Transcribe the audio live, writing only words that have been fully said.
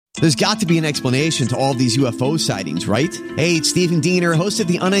There's got to be an explanation to all of these UFO sightings, right? Hey, it's Stephen Diener, host of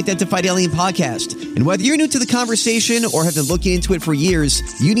the Unidentified Alien Podcast. And whether you're new to the conversation or have been looking into it for years,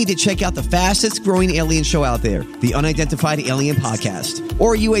 you need to check out the fastest growing alien show out there, the Unidentified Alien Podcast,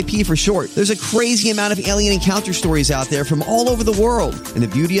 or UAP for short. There's a crazy amount of alien encounter stories out there from all over the world. And the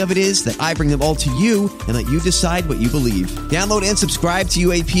beauty of it is that I bring them all to you and let you decide what you believe. Download and subscribe to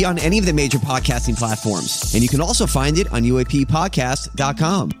UAP on any of the major podcasting platforms. And you can also find it on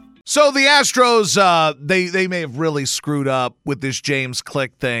UAPpodcast.com. So the Astros, they may have really screwed up with this James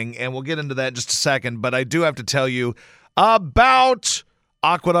Click thing, and we'll get into that in just a second, but I do have to tell you about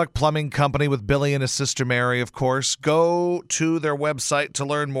Aqueduct Plumbing Company with Billy and his sister Mary, of course. Go to their website to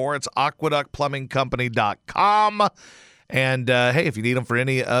learn more. It's aqueductplumbingcompany.com. And, hey, if you need them for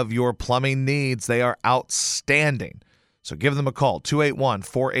any of your plumbing needs, they are outstanding. So give them a call,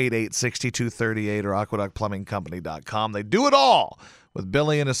 281-488-6238 or aqueductplumbingcompany.com. They do it all. With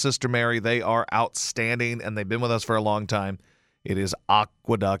Billy and his sister Mary, they are outstanding, and they've been with us for a long time. It is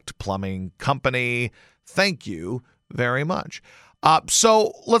Aqueduct Plumbing Company. Thank you very much.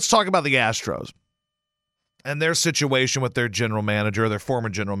 So let's talk about the Astros and their situation with their former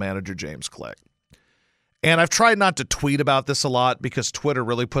general manager, James Click. And I've tried not to tweet about this a lot because Twitter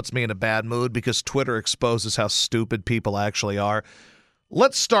really puts me in a bad mood because Twitter exposes how stupid people actually are.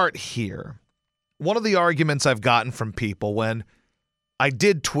 Let's start here. One of the arguments I've gotten from people when I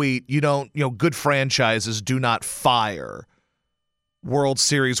did tweet, good franchises do not fire World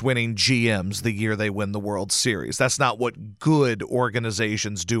Series winning GMs the year they win the World Series. That's not what good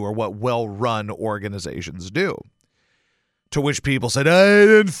organizations do or what well-run organizations do. To which people said, I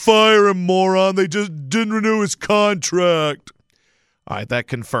didn't fire him, moron. They just didn't renew his contract. All right, that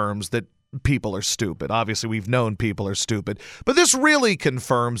confirms that people are stupid. Obviously, we've known people are stupid, but this really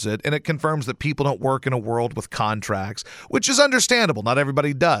confirms it, and it confirms that people don't work in a world with contracts, which is understandable. Not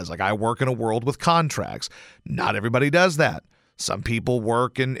everybody does. Like, I work in a world with contracts. Not everybody does that. Some people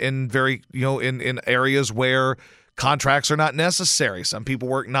work in very, in areas where contracts are not necessary. Some people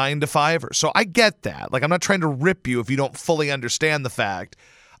work 9 to 5. So I get that. Like, I'm not trying to rip you if you don't fully understand the fact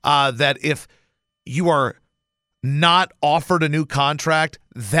that if you are not offered a new contract,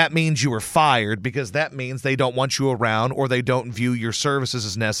 that means you were fired because that means they don't want you around or they don't view your services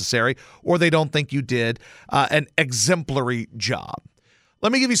as necessary or they don't think you did an exemplary job.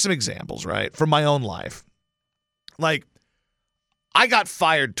 Let me give you some examples, right, from my own life. Like, I got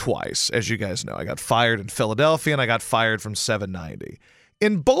fired twice, as you guys know. I got fired in Philadelphia and I got fired from 790.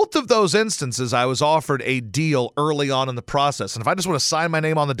 In both of those instances, I was offered a deal early on in the process. And if I just would have signed my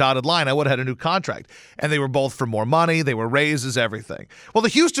name on the dotted line, I would have had a new contract. And they were both for more money. They were raises, everything. Well, the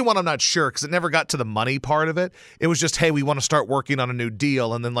Houston one, I'm not sure because it never got to the money part of it. It was just, hey, we want to start working on a new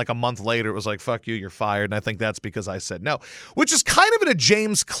deal. And then like a month later, it was like, fuck you, you're fired. And I think that's because I said no, which is kind of in a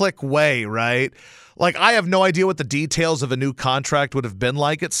James Click way, right? Like, I have no idea what the details of a new contract would have been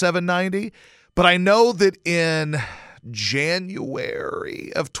like at 790, but I know that in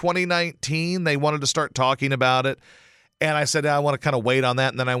January of 2019, they wanted to start talking about it. And I said, I want to kind of wait on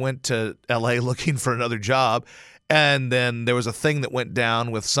that. And then I went to LA looking for another job. And then there was a thing that went down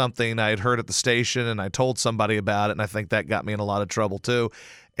with something I had heard at the station, and I told somebody about it. And I think that got me in a lot of trouble too.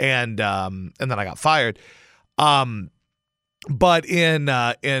 And then I got fired. But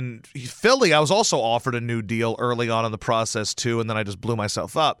in Philly, I was also offered a new deal early on in the process too. And then I just blew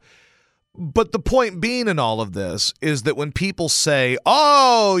myself up. But the point being in all of this is that when people say,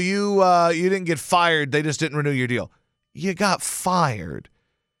 oh, you didn't get fired, they just didn't renew your deal. You got fired.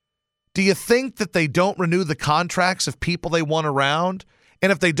 Do you think that they don't renew the contracts of people they want around?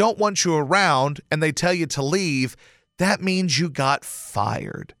 And if they don't want you around and they tell you to leave, that means you got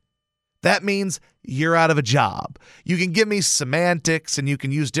fired. That means you're out of a job. You can give me semantics and you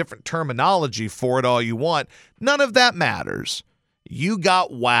can use different terminology for it all you want. None of that matters. You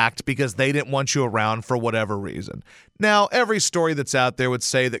got whacked because they didn't want you around for whatever reason. Now, every story that's out there would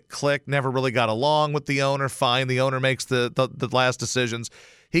say that Click never really got along with the owner. Fine, the owner makes the last decisions.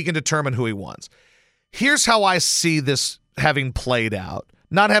 He can determine who he wants. Here's how I see this having played out,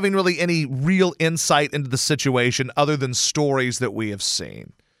 not having really any real insight into the situation other than stories that we have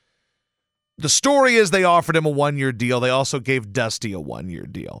seen. The story is they offered him a 1-year deal. They also gave Dusty a 1-year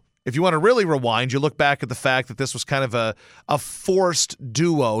deal. If you want to really rewind, you look back at the fact that this was kind of a forced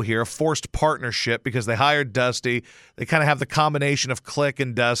duo here, a forced partnership because they hired Dusty. They kind of have the combination of Click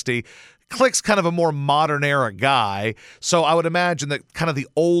and Dusty. Click's kind of a more modern era guy, so I would imagine that kind of the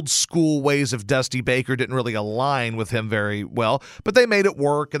old school ways of Dusty Baker didn't really align with him very well, but they made it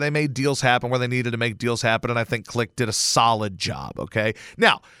work and they made deals happen where they needed to make deals happen, and I think Click did a solid job, okay?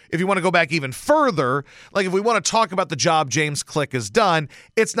 Now, if you want to go back even further, like if we want to talk about the job James Click has done,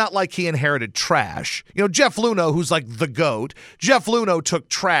 it's not like he inherited trash. You know, Jeff Luhnow, who's like the GOAT, Jeff Luhnow took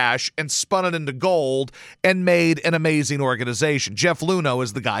trash and spun it into gold and made an amazing organization. Jeff Luhnow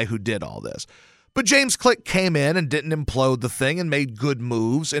is the guy who did all this. But James Click came in and didn't implode the thing and made good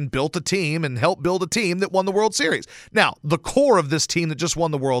moves and built a team and helped build a team that won the World Series. Now, the core of this team that just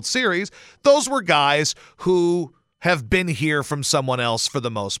won the World Series, those were guys who have been here from someone else for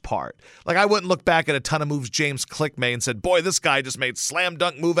the most part. Like, I wouldn't look back at a ton of moves James Click made and said, boy, this guy just made slam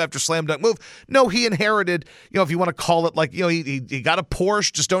dunk move after slam dunk move. No, he inherited, if you want to call it like, he got a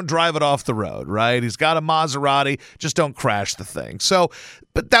Porsche, just don't drive it off the road, right? He's got a Maserati, just don't crash the thing. So,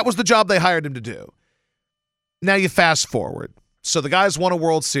 but that was the job they hired him to do. Now you fast forward. So the guys won a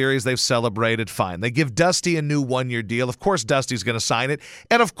World Series. They've celebrated. Fine. They give Dusty a new one-year deal. Of course, Dusty's going to sign it.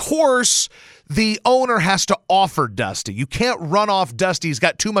 And of course, the owner has to offer Dusty. You can't run off Dusty. He's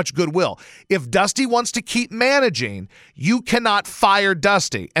got too much goodwill. If Dusty wants to keep managing, you cannot fire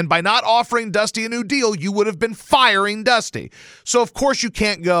Dusty. And by not offering Dusty a new deal, you would have been firing Dusty. So of course you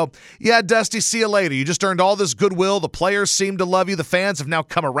can't go, yeah, Dusty, see you later. You just earned all this goodwill. The players seem to love you. The fans have now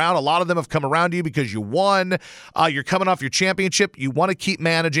come around. A lot of them have come around to you because you won. You're coming off your championship. You want to keep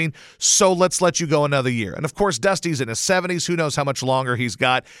managing, so let's let you go another year. And of course, Dusty's in his 70s. Who knows how much longer he's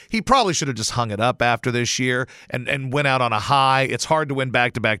got. He probably should have just hung it up after this year and went out on a high. It's hard to win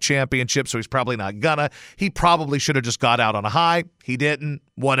back-to-back championships, so he's probably not gonna. He probably should have just got out on a high. He didn't.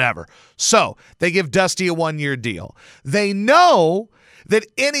 Whatever. So they give Dusty a one-year deal. They know that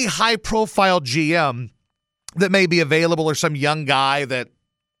any high-profile GM that may be available or some young guy that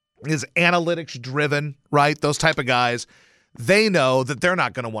is analytics-driven, right, those type of guys, they know that they're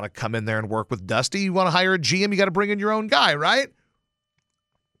not going to want to come in there and work with Dusty. You want to hire a GM, you got to bring in your own guy, right?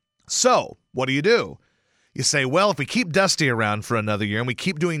 So what do? You say, well, if we keep Dusty around for another year and we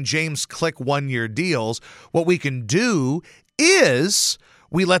keep doing James Click one-year deals, what we can do is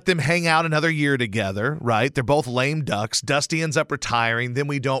we let them hang out another year together, right? They're both lame ducks. Dusty ends up retiring. Then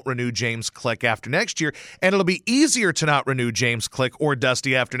we don't renew James Click after next year. And it'll be easier to not renew James Click or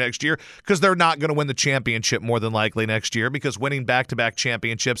Dusty after next year because they're not going to win the championship more than likely next year because winning back-to-back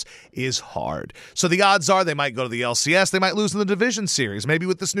championships is hard. So the odds are they might go to the LCS. They might lose in the division series. Maybe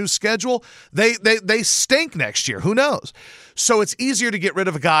with this new schedule, they stink next year. Who knows? So it's easier to get rid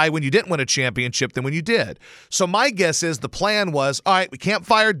of a guy when you didn't win a championship than when you did. So my guess is the plan was, all right, we can't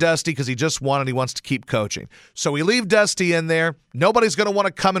fire Dusty because he just won and he wants to keep coaching. So we leave Dusty in there. Nobody's going to want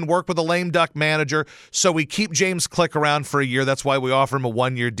to come and work with a lame duck manager. So we keep James Click around for a year. That's why we offer him a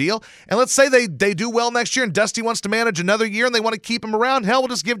one-year deal. And let's say they do well next year and Dusty wants to manage another year and they want to keep him around. Hell, we'll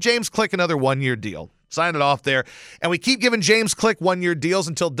just give James Click another one-year deal. Sign it off there. And we keep giving James Click one-year deals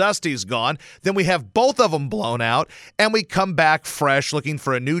until Dusty's gone. Then we have both of them blown out, and we come back fresh looking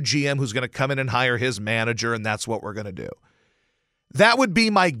for a new GM who's going to come in and hire his manager, and that's what we're going to do. That would be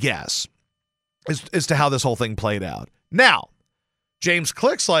my guess as to how this whole thing played out. Now, James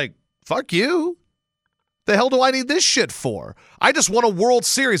Click's like, fuck you. The hell do I need this shit for? I just won a World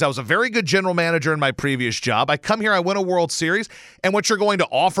Series. I was a very good general manager in my previous job. I come here, I win a World Series, and what you're going to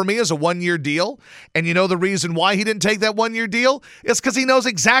offer me is a one-year deal? And you know the reason why he didn't take that one-year deal? It's because he knows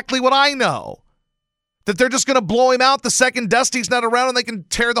exactly what I know. That they're just going to blow him out the second Dusty's not around and they can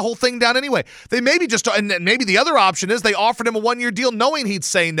tear the whole thing down anyway. They maybe just, and maybe the other option is they offered him a one-year deal knowing he'd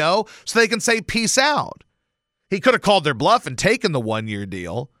say no so they can say peace out. He could have called their bluff and taken the one-year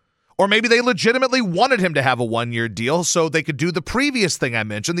deal. Or maybe they legitimately wanted him to have a one-year deal so they could do the previous thing I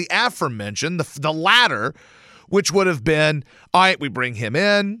mentioned, the aforementioned, the latter, which would have been, all right, we bring him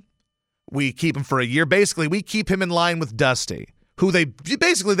in, we keep him for a year. Basically, we keep him in line with Dusty, who they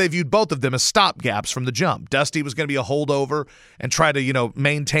viewed both of them as stopgaps from the jump. Dusty was going to be a holdover and try to,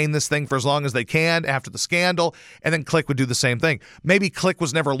 maintain this thing for as long as they can after the scandal, and then Click would do the same thing. Maybe Click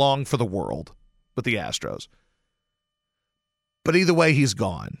was never long for the world with the Astros. But either way, he's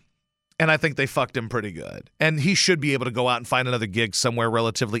gone. And I think they fucked him pretty good. And he should be able to go out and find another gig somewhere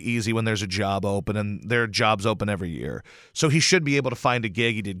relatively easy when there's a job open, and there are jobs open every year. So he should be able to find a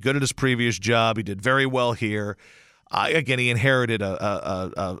gig. He did good at his previous job. He did very well here. Again, he inherited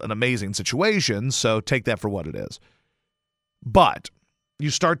an amazing situation, so take that for what it is. But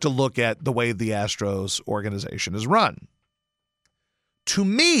you start to look at the way the Astros organization is run. To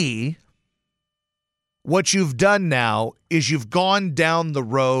me, what you've done now is you've gone down the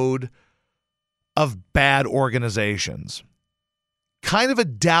road of bad organizations. kind of a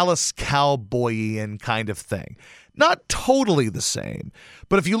Dallas Cowboy-ian kind of thing. Not totally the same,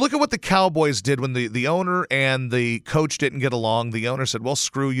 but if you look at what the Cowboys did when the owner and the coach didn't get along, the owner said, well,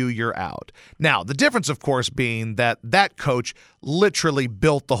 screw you, you're out. Now, the difference, of course, being that coach literally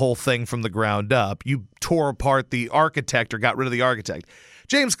built the whole thing from the ground up. You tore apart the architect or got rid of the architect.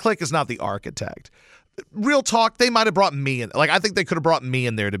 James Click is not the architect. Real talk, they might have brought me in. Like, I think they could have brought me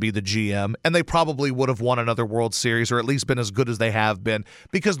in there to be the GM, and they probably would have won another World Series or at least been as good as they have been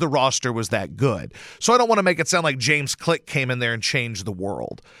because the roster was that good. So I don't want to make it sound like James Click came in there and changed the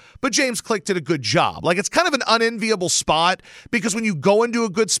world. But James Click did a good job. Like, it's kind of an unenviable spot because when you go into a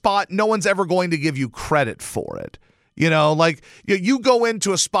good spot, no one's ever going to give you credit for it. You know, like, you go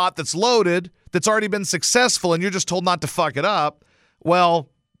into a spot that's loaded, that's already been successful, and you're just told not to fuck it up. Well,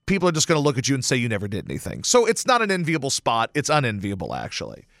 people are just going to look at you and say you never did anything. So it's not an enviable spot. It's unenviable,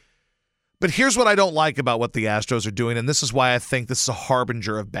 actually. But here's what I don't like about what the Astros are doing, and this is why I think this is a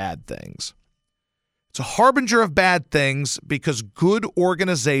harbinger of bad things. It's a harbinger of bad things because good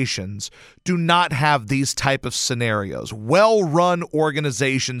organizations do not have these type of scenarios. Well-run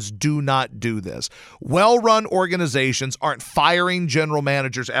organizations do not do this. Well-run organizations aren't firing general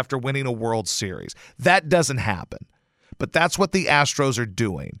managers after winning a World Series. That doesn't happen. But that's what the Astros are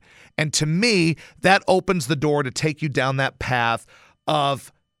doing. And to me, that opens the door to take you down that path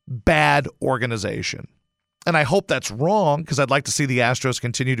of bad organization. And I hope that's wrong because I'd like to see the Astros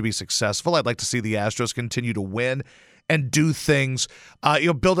continue to be successful. I'd like to see the Astros continue to win and do things,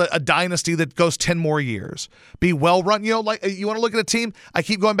 build a dynasty that goes 10 more years. Be well run. Like you want to look at a team, I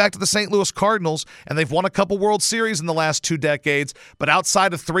keep going back to the St. Louis Cardinals, and they've won a couple World Series in the last 2 decades, but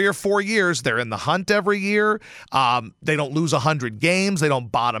outside of 3 or 4 years, they're in the hunt every year. They don't lose 100 games. They don't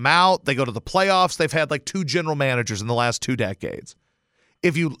bottom out. They go to the playoffs. They've had like 2 general managers in the last 2 decades.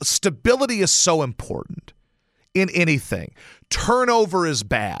 Stability is so important in anything. Turnover is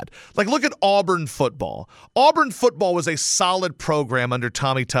bad. Like, look at Auburn football. Auburn football was a solid program under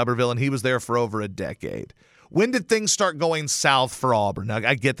Tommy Tuberville, and he was there for over a decade. When did things start going south for Auburn? Now,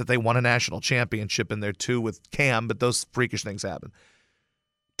 I get that they won a national championship in there too with Cam, but those freakish things happen.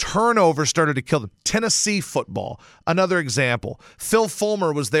 Turnover started to kill them. Tennessee football, another example. Phil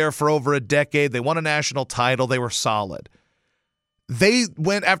Fulmer was there for over a decade. They won a national title. They were solid. They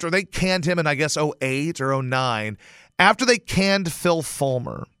went after they canned him in, I guess, 08 or 09. After they canned Phil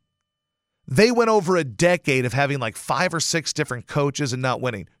Fulmer, they went over a decade of having like 5 or 6 different coaches and not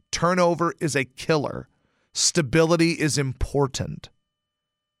winning. Turnover is a killer. Stability is important.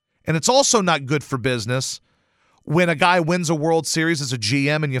 And it's also not good for business when a guy wins a World Series as a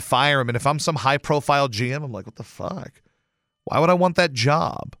GM and you fire him. And if I'm some high-profile GM, I'm like, what the fuck? Why would I want that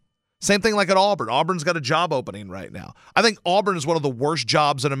job? Same thing like at Auburn. Auburn's got a job opening right now. I think Auburn is one of the worst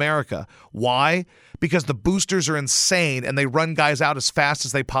jobs in America. Why? Because the boosters are insane and they run guys out as fast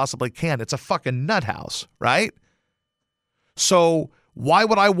as they possibly can. It's a fucking nut house, right? So why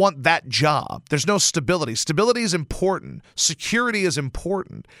would I want that job? There's no stability. Stability is important. Security is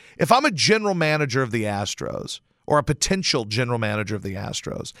important. If I'm a general manager of the Astros, or a potential general manager of the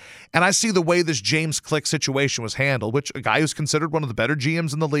Astros, and I see the way this James Click situation was handled, which a guy who's considered one of the better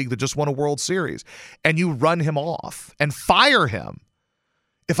GMs in the league that just won a World Series, and you run him off and fire him.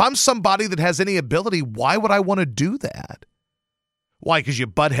 If I'm somebody that has any ability, why would I want to do that? Why? Because you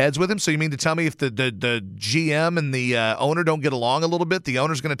butt heads with him? So you mean to tell me if the GM and the owner don't get along a little bit, the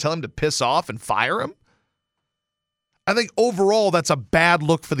owner's going to tell him to piss off and fire him? I think overall that's a bad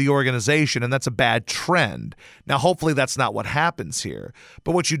look for the organization, and that's a bad trend. Now, hopefully that's not what happens here.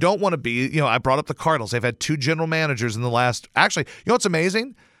 But what you don't want to be, I brought up the Cardinals. They've had 2 general managers in the last – actually, you know what's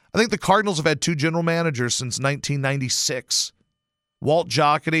amazing? I think the Cardinals have had 2 general managers since 1996. Walt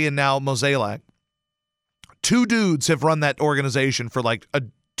Jocketty and now Mozeliak. 2 dudes have run that organization for like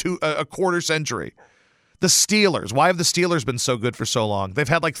a quarter century. The Steelers. Why have the Steelers been so good for so long? They've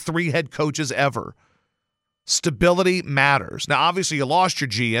had like 3 head coaches ever. Stability matters. Now, obviously, you lost your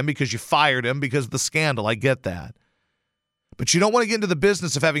GM because you fired him because of the scandal. I get that. But you don't want to get into the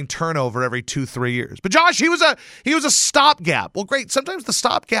business of having turnover every 2-3 years. But Josh, he was a stopgap. Well, great. Sometimes the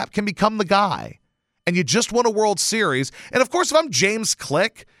stopgap can become the guy. And you just won a World Series. And, of course, if I'm James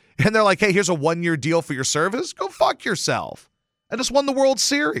Click and they're like, hey, here's a 1-year deal for your service, go fuck yourself. I just won the World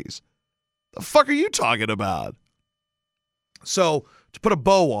Series. The fuck are you talking about? So, to put a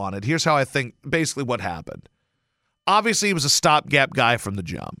bow on it, here's how I think basically what happened. Obviously, he was a stopgap guy from the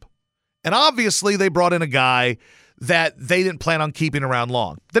jump. And obviously, they brought in a guy that they didn't plan on keeping around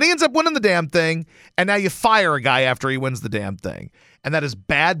long. Then he ends up winning the damn thing, and now you fire a guy after he wins the damn thing. And that is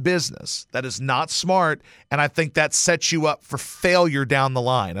bad business. That is not smart, and I think that sets you up for failure down the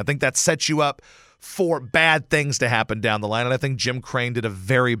line. I think that sets you up for bad things to happen down the line. And I think Jim Crane did a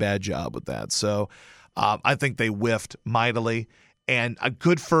very bad job with that. So I think they whiffed mightily. And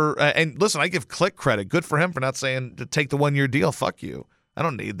and listen, I give Click credit. Good for him for not saying to take the 1-year deal. Fuck you. I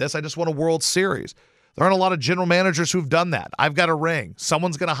don't need this. I just want a World Series. There aren't a lot of general managers who've done that. I've got a ring.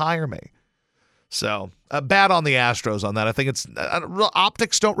 Someone's going to hire me. So bad on the Astros on that. I think it's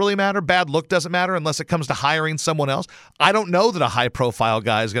optics don't really matter. Bad look doesn't matter unless it comes to hiring someone else. I don't know that a high-profile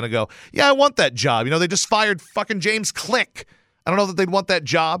guy is going to go, yeah, I want that job. They just fired fucking James Click. I don't know that they'd want that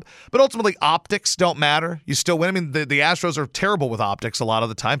job. But ultimately, optics don't matter. You still win. I mean, the Astros are terrible with optics a lot of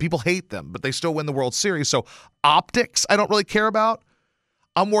the time. People hate them, but they still win the World Series. So optics I don't really care about.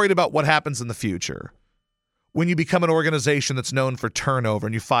 I'm worried about what happens in the future when you become an organization that's known for turnover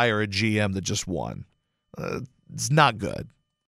and you fire a GM that just won. It's not good.